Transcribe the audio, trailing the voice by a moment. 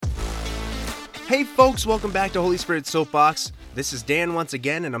Hey folks, welcome back to Holy Spirit Soapbox. This is Dan once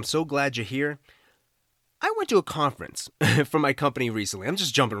again, and I'm so glad you're here. I went to a conference for my company recently. I'm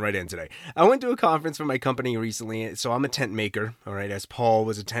just jumping right in today. I went to a conference for my company recently, so I'm a tent maker, all right, as Paul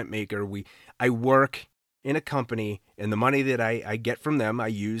was a tent maker. I work in a company, and the money that I get from them, I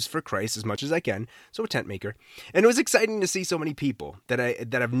use for Christ as much as I can, so a tent maker. And it was exciting to see so many people that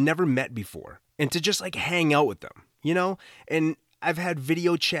I've never met before, and to just like hang out with them, you know? And I've had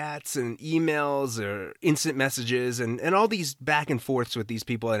video chats and emails or instant messages and all these back and forths with these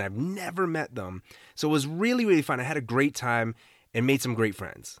people, and I've never met them. So it was really, really fun. I had a great time and made some great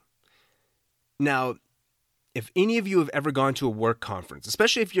friends. Now, if any of you have ever gone to a work conference,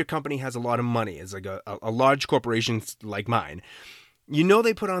 especially if your company has a lot of money, it's like a large corporation like mine, you know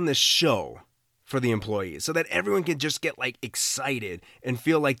they put on this show for the employees so that everyone can just get like excited and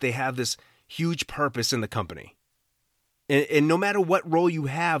feel like they have this huge purpose in the company. And no matter what role you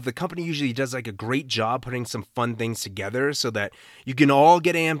have, the company usually does like a great job putting some fun things together so that you can all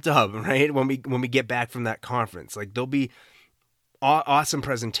get amped up, right? When we get back from that conference, like there'll be awesome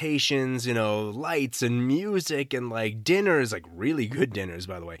presentations, you know, lights and music and like dinners, like really good dinners,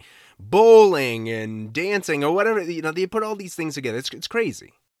 by the way, bowling and dancing or whatever. You know, they put all these things together. It's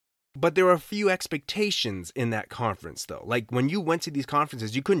crazy. But there are a few expectations in that conference, though. Like when you went to these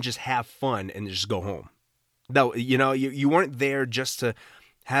conferences, you couldn't just have fun and just go home. No, you know, you weren't there just to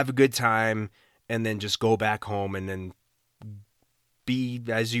have a good time and then just go back home and then be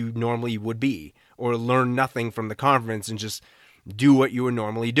as you normally would be, or learn nothing from the conference and just do what you were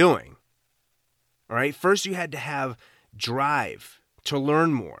normally doing. All right. First, you had to have drive to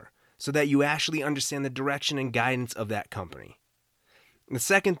learn more so that you actually understand the direction and guidance of that company. And the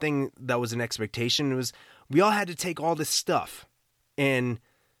second thing that was an expectation was we all had to take all this stuff and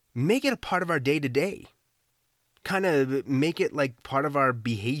make it a part of our day to day. Kind of make it like part of our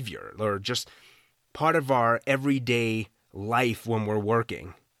behavior or just part of our everyday life when we're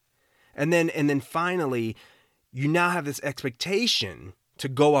working. And then finally, you now have this expectation to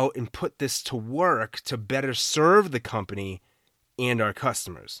go out and put this to work to better serve the company and our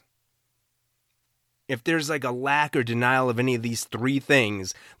customers. If there's like a lack or denial of any of these three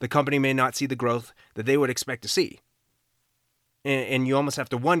things, the company may not see the growth that they would expect to see. And you almost have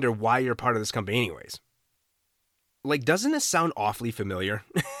to wonder why you're part of this company anyways. Like, doesn't this sound awfully familiar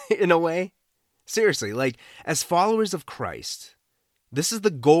in a way? Seriously, like, as followers of Christ, this is the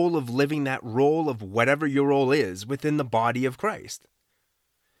goal of living that role of whatever your role is within the body of Christ.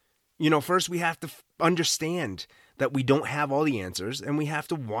 You know, first we have to understand that we don't have all the answers, and we have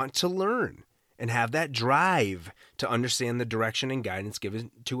to want to learn and have that drive to understand the direction and guidance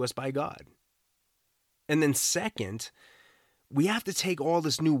given to us by God. And then second, we have to take all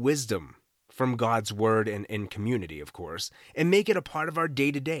this new wisdom from God's word and community, of course, and make it a part of our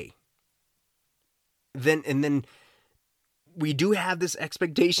day-to-day. Then we do have this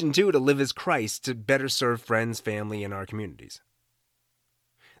expectation, too, to live as Christ, to better serve friends, family, and our communities.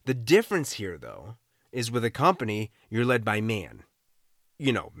 The difference here, though, is with a company, you're led by man.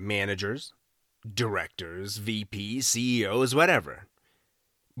 You know, managers, directors, VPs, CEOs, whatever.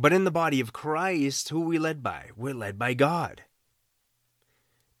 But in the body of Christ, who are we led by? We're led by God.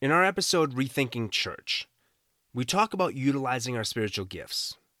 In our episode, Rethinking Church, we talk about utilizing our spiritual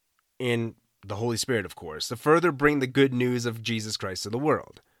gifts, in the Holy Spirit, of course, to further bring the good news of Jesus Christ to the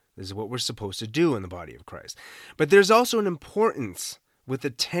world. This is what we're supposed to do in the body of Christ. But there's also an importance with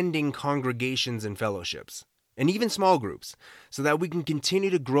attending congregations and fellowships, and even small groups, so that we can continue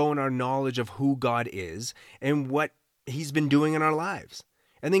to grow in our knowledge of who God is and what He's been doing in our lives,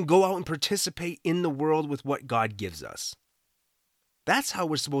 and then go out and participate in the world with what God gives us. That's how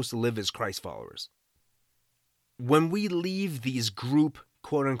we're supposed to live as Christ followers. When we leave these group,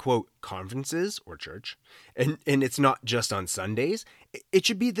 quote-unquote, conferences or church, and it's not just on Sundays, it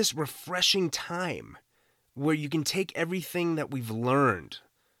should be this refreshing time where you can take everything that we've learned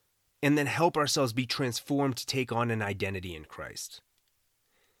and then help ourselves be transformed to take on an identity in Christ.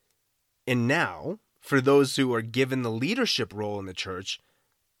 And now, for those who are given the leadership role in the church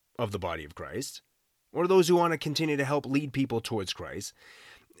of the body of Christ, or those who want to continue to help lead people towards Christ,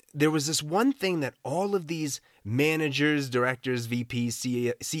 there was this one thing that all of these managers, directors, VPs,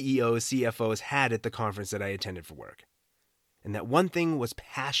 CEOs, CFOs had at the conference that I attended for work. And that one thing was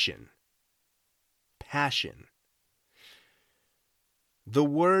passion. Passion. The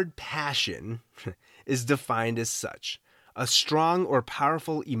word passion is defined as such: a strong or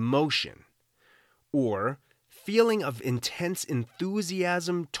powerful emotion, or feeling of intense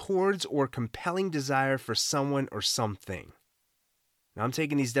enthusiasm towards or compelling desire for someone or something. Now, I'm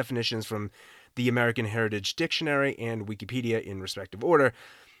taking these definitions from the American Heritage Dictionary and Wikipedia in respective order.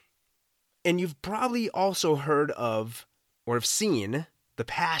 And you've probably also heard of or have seen the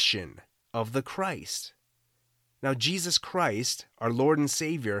Passion of the Christ. Now, Jesus Christ, our Lord and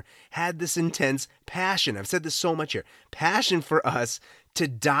Savior, had this intense passion. I've said this so much here. Passion for us to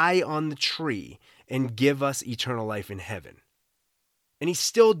die on the tree and give us eternal life in heaven. And he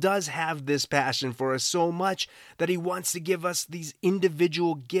still does have this passion for us so much that he wants to give us these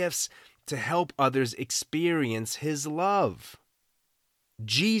individual gifts to help others experience his love.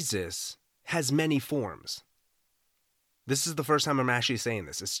 Jesus has many forms. This is the first time I'm actually saying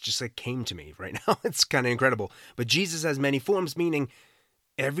this. It's just like came to me right now. It's kind of incredible. But Jesus has many forms, meaning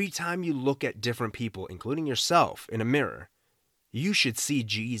every time you look at different people, including yourself, in a mirror, you should see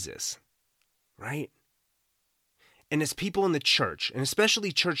Jesus, right? And as people in the church, and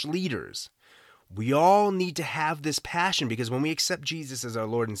especially church leaders, we all need to have this passion, because when we accept Jesus as our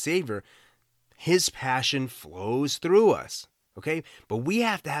Lord and Savior, his passion flows through us, okay? But we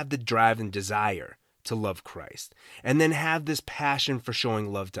have to have the drive and desire to love Christ, and then have this passion for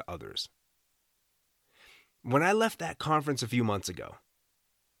showing love to others. When I left that conference a few months ago,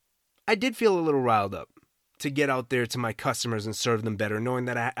 I did feel a little riled up to get out there to my customers and serve them better, knowing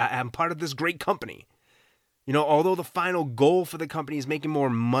that I'm part of this great company. You know, although the final goal for the company is making more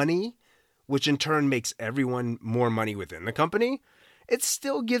money, which in turn makes everyone more money within the company, it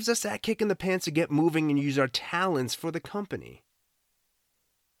still gives us that kick in the pants to get moving and use our talents for the company.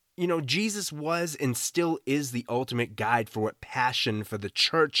 You know, Jesus was and still is the ultimate guide for what passion for the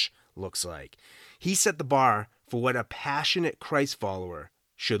church looks like. He set the bar for what a passionate Christ follower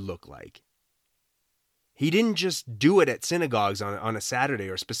should look like. He didn't just do it at synagogues on a Saturday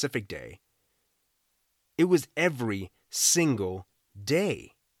or a specific day. It was every single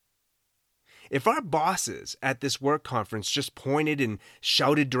day. If our bosses at this work conference just pointed and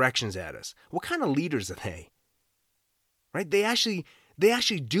shouted directions at us, what kind of leaders are they? Right? They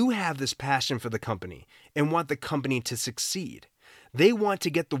actually do have this passion for the company and want the company to succeed. They want to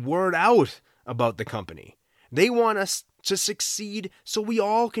get the word out about the company. They want us to succeed so we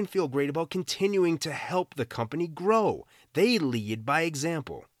all can feel great about continuing to help the company grow. They lead by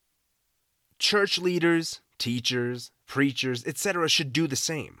example. Church leaders, teachers, preachers, etc. should do the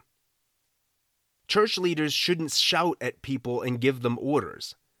same. Church leaders shouldn't shout at people and give them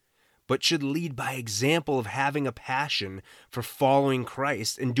orders, but should lead by example of having a passion for following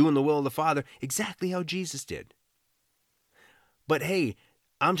Christ and doing the will of the Father exactly how Jesus did. But hey,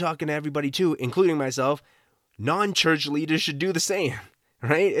 I'm talking to everybody too, including myself. Non-church leaders should do the same,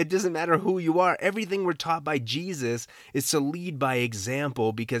 right? It doesn't matter who you are. Everything we're taught by Jesus is to lead by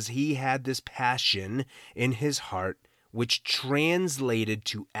example, because he had this passion in his heart, which translated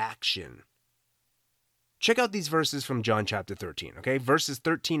to action. Check out these verses from John chapter 13, okay? Verses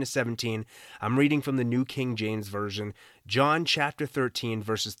 13 to 17. I'm reading from the New King James Version. John chapter 13,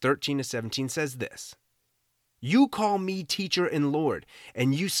 verses 13 to 17 says this: "You call me teacher and Lord,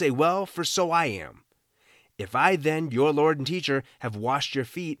 and you say, well, for so I am. If I then, your Lord and teacher, have washed your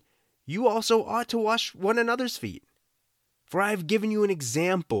feet, you also ought to wash one another's feet. For I have given you an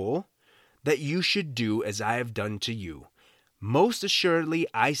example that you should do as I have done to you. Most assuredly,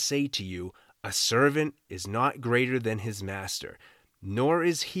 I say to you, a servant is not greater than his master, nor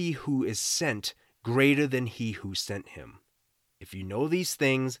is he who is sent greater than he who sent him. If you know these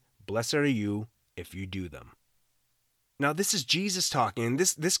things, blessed are you if you do them." Now, this is Jesus talking, and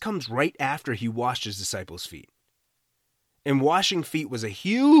this comes right after he washed his disciples' feet. And washing feet was a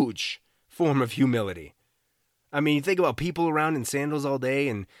huge form of humility. I mean, you think about people around in sandals all day,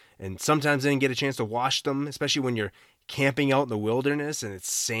 and sometimes they didn't get a chance to wash them, especially when you're camping out in the wilderness and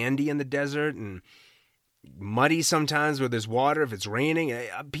it's sandy in the desert and muddy sometimes where there's water if it's raining.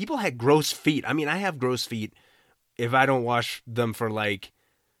 People had gross feet. I mean, I have gross feet if I don't wash them for like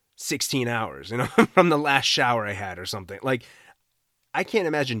 16 hours, from the last shower I had or something. Like, I can't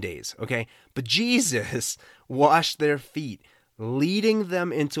imagine days, okay? But Jesus washed their feet, leading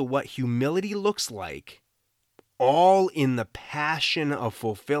them into what humility looks like, all in the passion of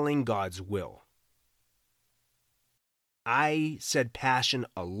fulfilling God's will. I said passion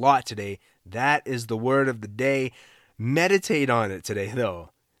a lot today. That is the word of the day. Meditate on it today, though.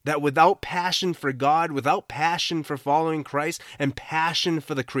 That without passion for God, without passion for following Christ, and passion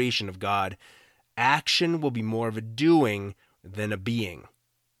for the creation of God, action will be more of a doing than a being.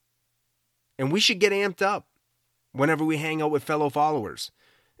 And we should get amped up whenever we hang out with fellow followers,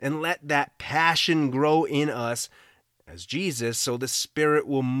 and let that passion grow in us as Jesus, so the Spirit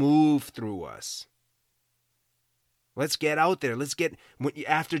will move through us. Let's get out there.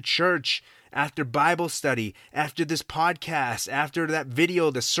 After church, after Bible study, after this podcast, after that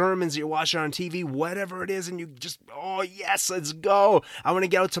video, the sermons you're watching on TV, whatever it is, and you just, oh yes, let's go. I want to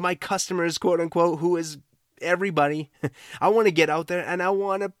get out to my customers, quote unquote, who is everybody. I want to get out there and I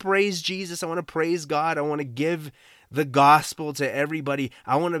want to praise Jesus. I want to praise God. I want to give the gospel to everybody.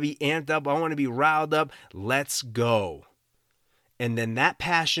 I want to be amped up. I want to be riled up. Let's go. And then that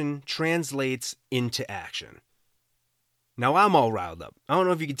passion translates into action. Now I'm all riled up. I don't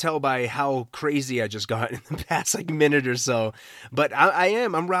know if you can tell by how crazy I just got in the past minute or so, but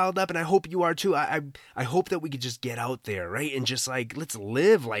I'm riled up, and I hope you are too. I hope that we could just get out there, right? And just let's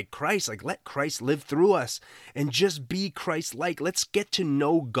live like Christ, let Christ live through us and just be Christ-like. Let's get to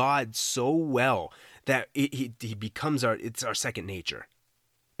know God so well that he becomes it's our second nature.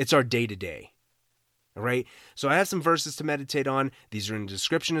 It's our day-to-day. All right. So I have some verses to meditate on. These are in the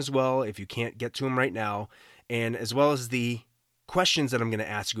description as well, if you can't get to them right now, and as well as the questions that I'm going to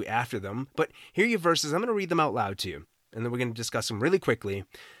ask you after them. But here are your verses. I'm going to read them out loud to you, and then we're going to discuss them really quickly.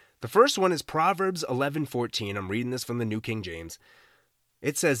 The first one is Proverbs 11:14. I'm reading this from the New King James.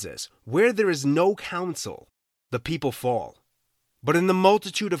 It says this: "Where there is no counsel, the people fall, but in the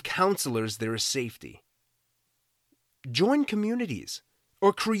multitude of counselors there is safety." Join communities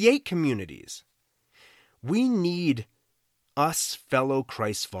or create communities. We need us fellow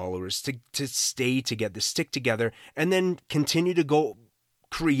Christ followers to stay together, stick together, and then continue to go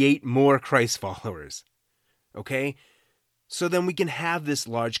create more Christ followers. Okay? So then we can have this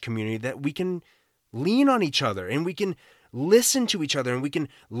large community that we can lean on each other, and we can listen to each other, and we can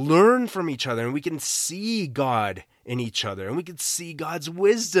learn from each other, and we can see God in each other, and we can see God's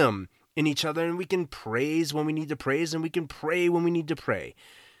wisdom in each other, and we can praise when we need to praise, and we can pray when we need to pray.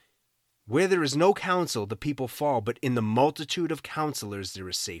 Where there is no counsel, the people fall, but in the multitude of counselors there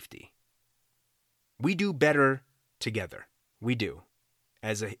is safety. We do better together. We do.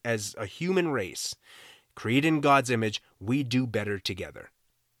 As a human race, created in God's image, we do better together.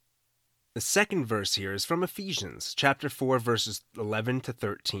 The second verse here is from Ephesians chapter 4, verses 11 to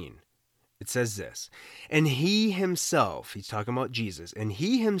 13. It says this: "And he himself," he's talking about Jesus, "and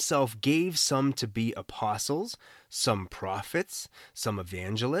he himself gave some to be apostles, some prophets, some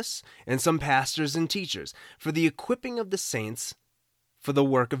evangelists, and some pastors and teachers, for the equipping of the saints, for the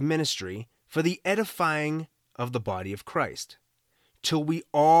work of ministry, for the edifying of the body of Christ, till we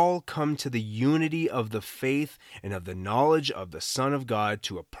all come to the unity of the faith and of the knowledge of the Son of God,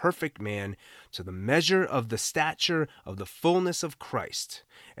 to a perfect man, to the measure of the stature of the fullness of Christ."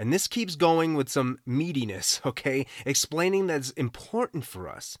 And this keeps going with some meatiness, okay? Explaining that it's important for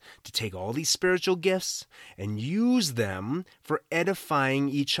us to take all these spiritual gifts and use them for edifying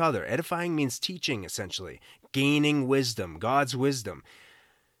each other. Edifying means teaching, essentially. Gaining wisdom, God's wisdom,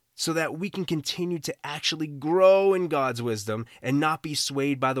 so that we can continue to actually grow in God's wisdom and not be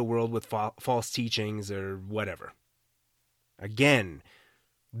swayed by the world with false teachings or whatever. Again,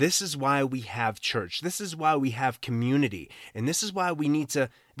 this is why we have church. This is why we have community. And this is why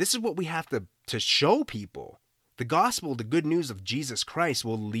this is what we have to show people. The gospel, the good news of Jesus Christ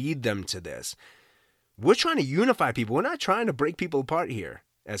will lead them to this. We're trying to unify people. We're not trying to break people apart here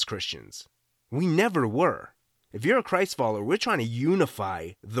as Christians. We never were. If you're a Christ follower, we're trying to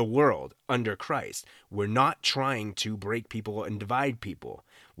unify the world under Christ. We're not trying to break people and divide people.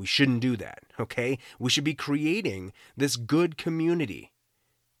 We shouldn't do that, okay? We should be creating this good community.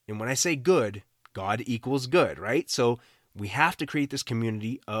 And when I say good, God equals good, right? So we have to create this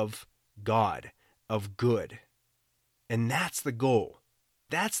community of God, of good. And that's the goal.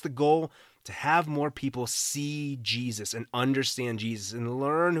 That's the goal, to have more people see Jesus and understand Jesus and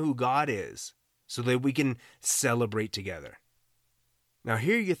learn who God is so that we can celebrate together. Now,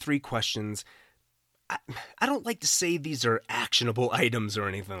 here are your 3 questions. I don't like to say these are actionable items or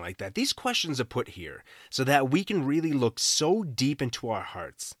anything like that. These questions are put here so that we can really look so deep into our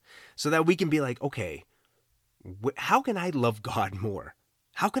hearts, so that we can be like, okay, how can I love God more?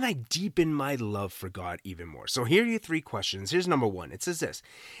 How can I deepen my love for God even more? So here are your 3 questions. Here's number 1. It says this: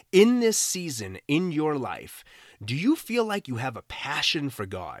 in this season in your life, do you feel like you have a passion for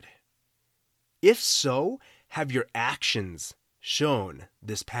God? If so, have your actions shown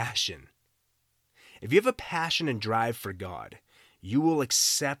this passion? If you have a passion and drive for God, you will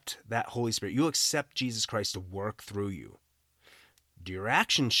accept that Holy Spirit. You'll accept Jesus Christ to work through you. Do your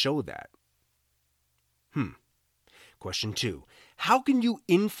actions show that? Question 2. How can you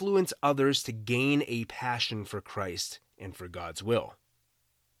influence others to gain a passion for Christ and for God's will?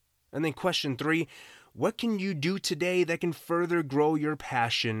 And then question 3. What can you do today that can further grow your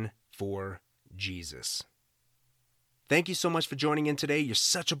passion for Jesus? Thank you so much for joining in today. You're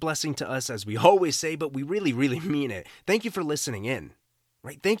such a blessing to us, as we always say, but we really, really mean it. Thank you for listening in.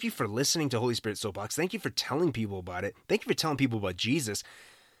 Right? Thank you for listening to Holy Spirit Soapbox. Thank you for telling people about it. Thank you for telling people about Jesus.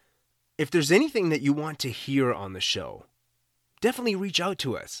 If there's anything that you want to hear on the show, definitely reach out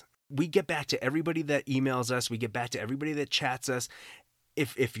to us. We get back to everybody that emails us. We get back to everybody that chats us.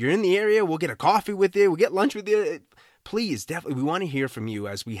 If you're in the area, we'll get a coffee with you. We'll get lunch with you. Please, definitely, we want to hear from you,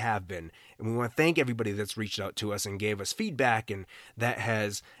 as we have been. And we want to thank everybody that's reached out to us and gave us feedback and that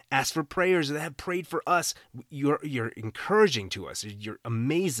has asked for prayers, that have prayed for us. You're encouraging to us. You're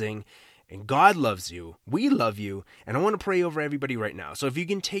amazing. And God loves you. We love you. And I want to pray over everybody right now. So if you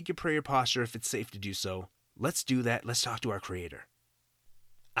can take your prayer posture, if it's safe to do so, let's do that. Let's talk to our Creator.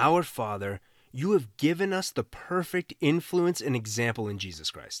 Our Father, you have given us the perfect influence and example in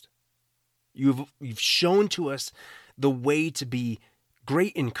Jesus Christ. You've shown to us the way to be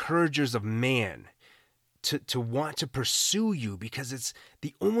great encouragers of man, to want to pursue you, because it's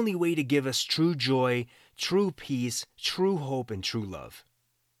the only way to give us true joy, true peace, true hope, and true love.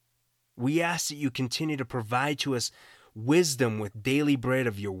 We ask that you continue to provide to us wisdom with daily bread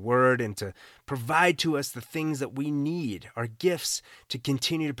of your word, and to provide to us the things that we need, our gifts, to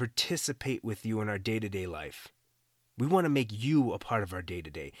continue to participate with you in our day-to-day life. We want to make you a part of our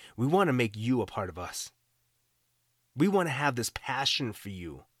day-to-day. We want to make you a part of us. We want to have this passion for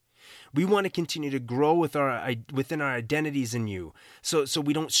you. We want to continue to grow within our identities in you, so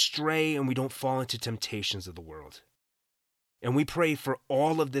we don't stray and we don't fall into temptations of the world. And we pray for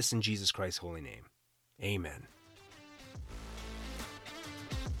all of this in Jesus Christ's holy name. Amen.